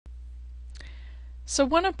So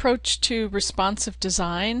one approach to responsive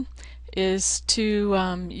design is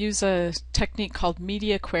to use a technique called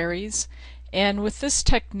media queries. And with this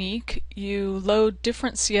technique, you load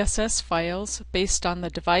different CSS files based on the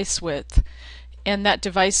device width. And that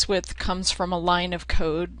device width comes from a line of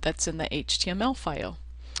code that's in the HTML file.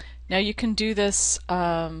 Now you can do this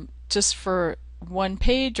just for one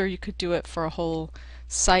page, or you could do it for a whole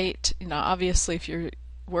site. Obviously if you're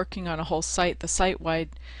working on a whole site, the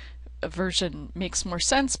site-wide version makes more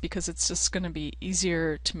sense because it's just going to be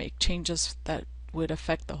easier to make changes that would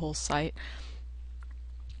affect the whole site.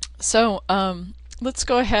 So let's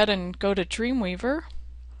go ahead and go to Dreamweaver,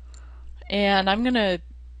 and I'm going to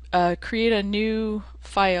create a new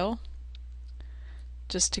file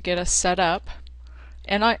just to get us set up.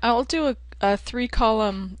 And I'll do a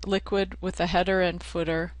 3-column liquid with a header and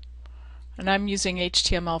footer, and I'm using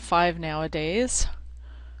HTML5 nowadays.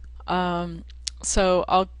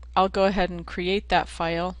 So I'll go ahead and create that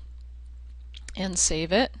file and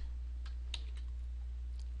save it.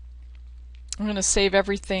 I'm going to save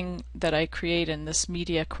everything that I create in this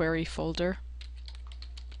media query folder.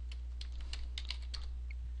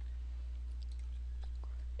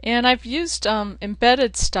 And I've used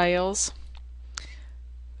embedded styles,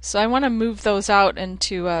 so I want to move those out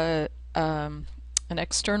into an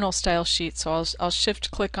external style sheet. So I'll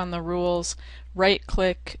shift click on the rules, right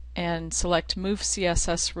click and select Move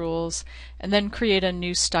CSS Rules, and then create a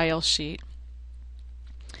new style sheet.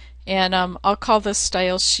 And I'll call this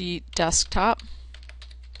style sheet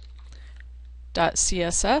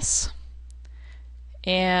desktop.css.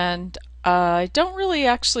 And I don't really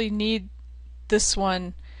actually need this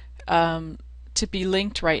one to be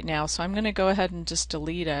linked right now, so I'm going to go ahead and just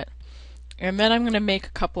delete it. And then I'm going to make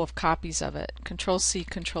a couple of copies of it. Control-C,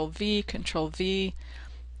 Control-V, Control-V.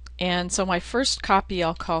 And so my first copy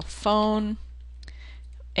I'll call phone,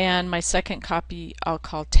 and my second copy I'll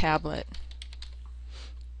call tablet.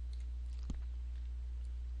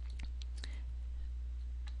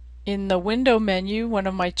 In the window menu, one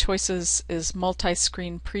of my choices is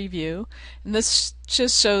multi-screen preview, and this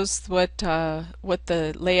just shows what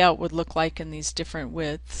the layout would look like in these different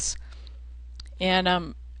widths.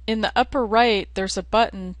 And in the upper right, there's a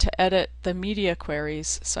button to edit the media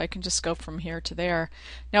queries, so I can just go from here to there.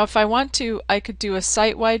 Now if I want to, I could do a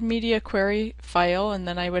site-wide media query file, and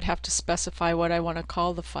then I would have to specify what I want to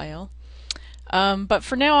call the file. But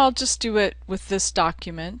for now I'll just do it with this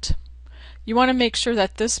document. You want to make sure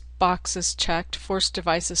that this box is checked, force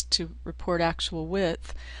devices to report actual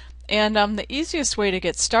width. And the easiest way to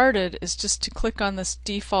get started is just to click on this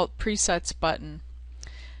default presets button.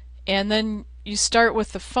 And then you start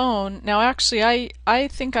with the phone. Now actually I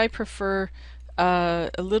think I prefer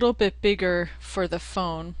a little bit bigger for the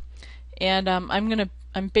phone, and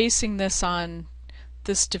I'm basing this on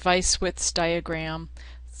this device widths diagram.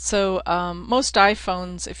 So most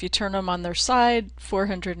iPhones, if you turn them on their side,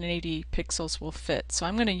 480 pixels will fit. So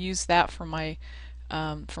I'm going to use that for my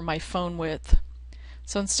phone width.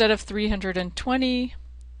 So instead of 320,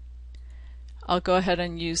 I'll go ahead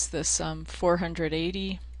and use this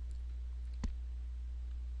 480.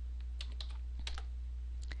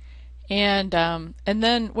 And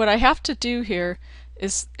then what I have to do here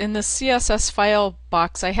is in the CSS file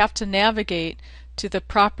box, I have to navigate to the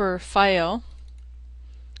proper file.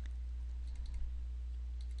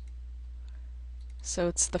 So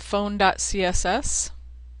it's the phone.css.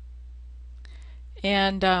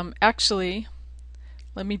 And actually,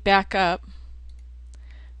 let me back up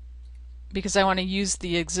because I want to use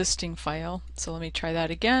the existing file. So let me try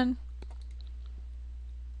that again.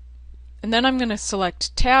 And then I'm going to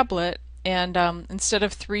select tablet, and instead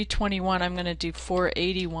of 321 I'm going to do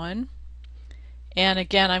 481. And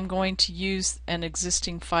again I'm going to use an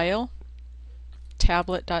existing file,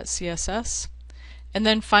 tablet.css. And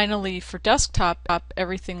then finally for desktop,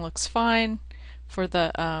 everything looks fine for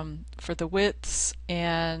the widths,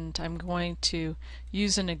 and I'm going to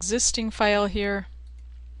use an existing file here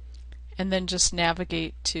and then just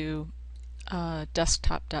navigate to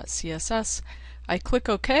desktop.css. I click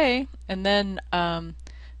OK, and then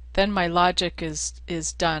my logic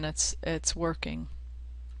is done. It's working.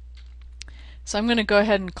 So I'm going to go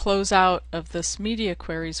ahead and close out of this media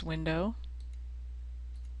queries window,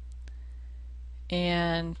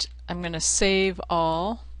 and I'm going to save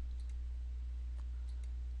all.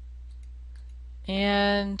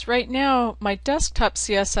 And right now my desktop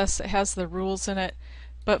CSS has the rules in it,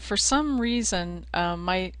 but for some reason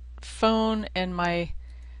my phone and my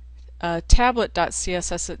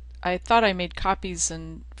tablet.css, I thought I made copies,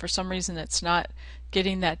 and for some reason it's not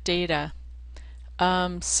getting that data.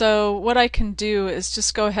 So what I can do is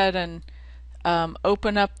just go ahead and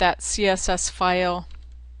open up that CSS file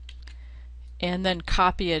and then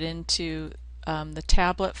copy it into the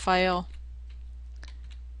tablet file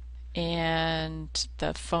and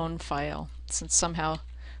the phone file, since somehow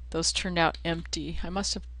those turned out empty.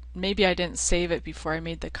 Maybe I didn't save it before I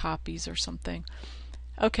made the copies or something.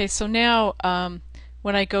 Okay, so now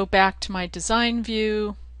when I go back to my design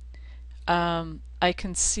view, I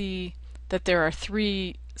can see that there are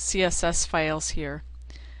 3 CSS files here.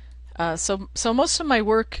 So most of my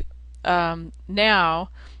work now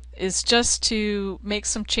is just to make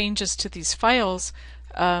some changes to these files.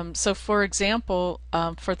 So for example,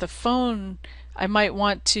 for the phone, I might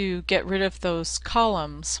want to get rid of those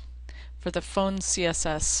columns for the phone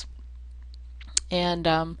CSS.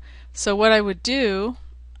 And so what I would do,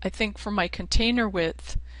 I think for my container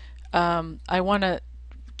width, I want to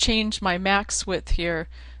change my max width here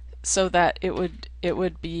so that it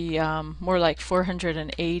would be more like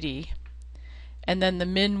 480, and then the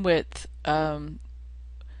min width,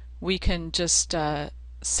 we can just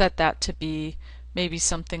set that to be maybe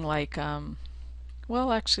something like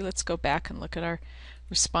well, actually let's go back and look at our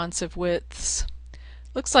responsive widths.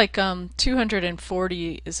 Looks like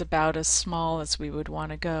 240 is about as small as we would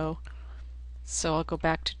want to go. So I'll go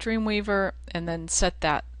back to Dreamweaver and then set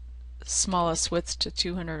that smallest width to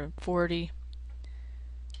 240.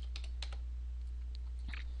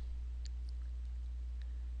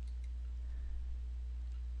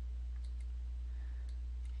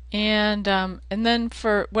 And then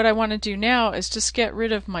for what I want to do now is just get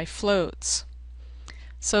rid of my floats.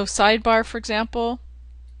 So sidebar, for example,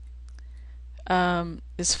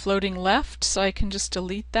 is floating left, so I can just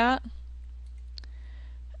delete that.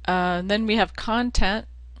 Then we have content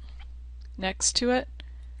next to it,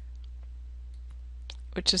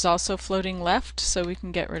 which is also floating left, so we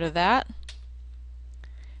can get rid of that.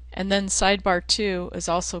 And then sidebar 2 is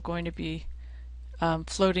also going to be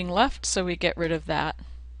floating left, so we get rid of that.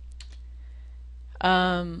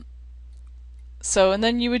 And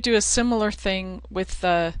then you would do a similar thing with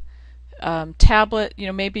the tablet.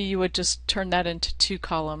 Maybe you would just turn that into 2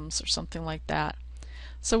 columns or something like that.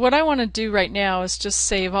 So what I want to do right now is just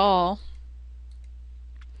save all,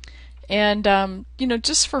 and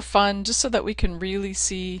just for fun, just so that we can really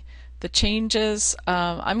see the changes,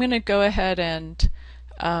 I'm going to go ahead and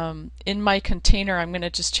in my container I'm going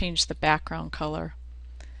to just change the background color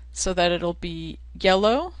so that it'll be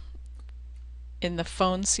yellow in the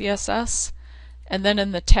phone CSS, and then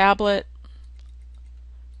in the tablet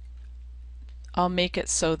I'll make it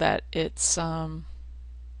so that it's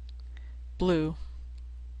blue.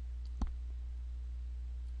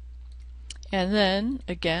 And then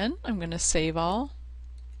again I'm going to save all,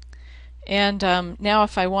 and now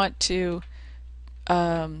if I want to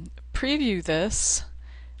preview this,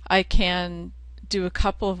 I can do a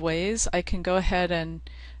couple of ways. I can go ahead and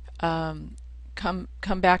come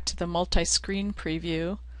back to the multi-screen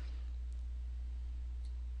preview,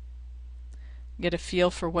 get a feel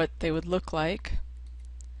for what they would look like,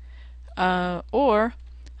 or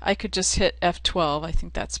I could just hit F12. I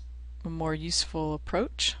think that's a more useful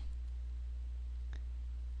approach.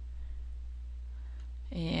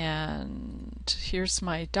 And here's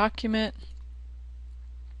my document.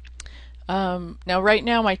 Now right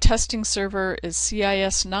now my testing server is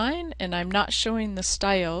CIS9 and I'm not showing the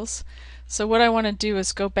styles. So what I want to do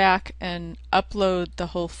is go back and upload the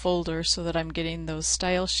whole folder so that I'm getting those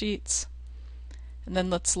style sheets. And then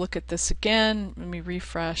let's look at this again. Let me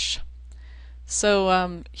refresh.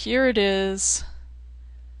 So here it is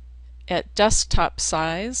at desktop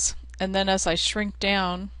size, and then as I shrink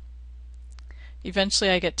down, eventually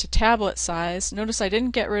I get to tablet size. Notice I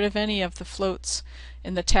didn't get rid of any of the floats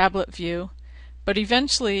in the tablet view, but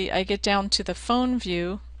eventually I get down to the phone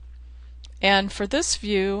view, and for this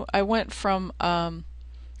view I went from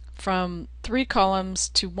 3 columns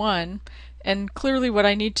to 1, and clearly what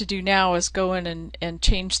I need to do now is go in and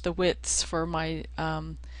change the widths for my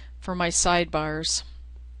sidebars.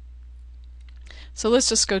 So let's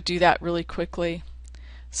just go do that really quickly.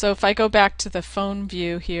 So if I go back to the phone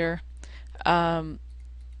view here, I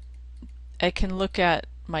can look at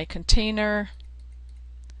my container,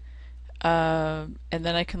 and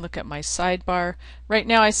then I can look at my sidebar. Right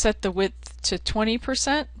now I set the width to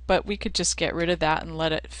 20%, but we could just get rid of that and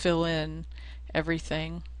let it fill in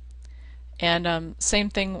everything. And same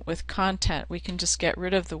thing with content. We can just get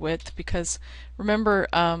rid of the width, because remember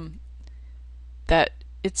that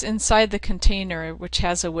it's inside the container, which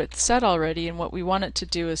has a width set already, and what we want it to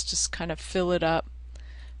do is just kind of fill it up,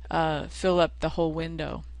 fill up the whole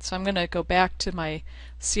window. So I'm going to go back to my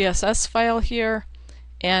CSS file here,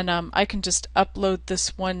 And I can just upload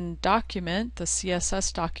this one document, the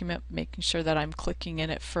CSS document, making sure that I'm clicking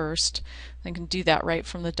in it first. I can do that right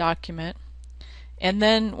from the document. And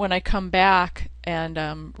then when I come back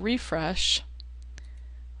and refresh,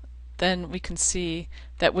 then we can see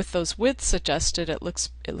that with those widths adjusted, it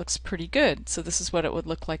looks pretty good. So this is what it would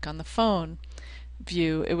look like on the phone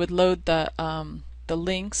view. It would load the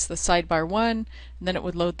links, the sidebar 1, and then it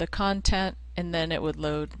would load the content, and then it would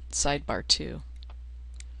load sidebar 2.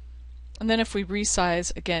 And then if we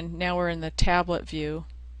resize, again, now we're in the tablet view,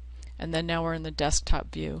 and then now we're in the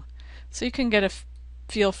desktop view. So you can get a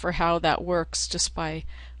feel for how that works just by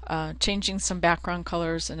changing some background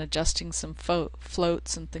colors and adjusting some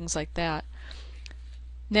floats and things like that.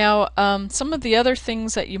 Now, some of the other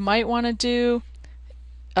things that you might want to do,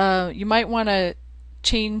 you might want to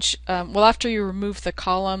change, well, after you remove the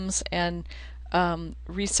columns and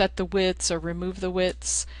reset the widths or remove the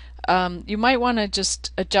widths, you might want to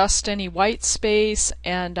just adjust any white space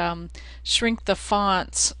and shrink the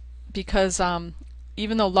fonts, because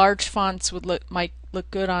even though large fonts might look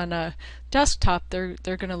good on a desktop, they're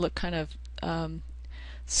going to look kind of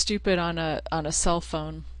stupid on a cell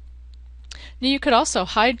phone. Now you could also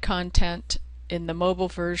hide content in the mobile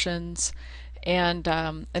versions, and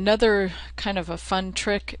another kind of a fun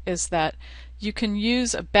trick is that you can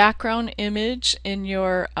use a background image in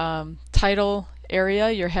your title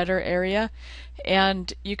area, your header area,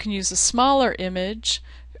 and you can use a smaller image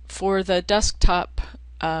for the desktop,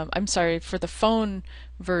 for the phone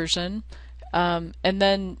version, and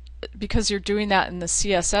then because you're doing that in the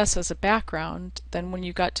CSS as a background, then when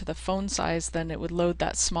you got to the phone size, then it would load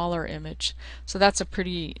that smaller image. So that's a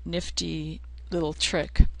pretty nifty little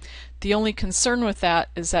trick. The only concern with that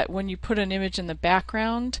is that when you put an image in the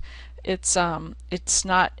background, it's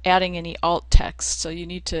not adding any alt text, so you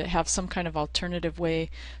need to have some kind of alternative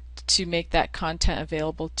way to make that content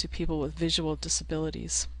available to people with visual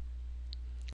disabilities.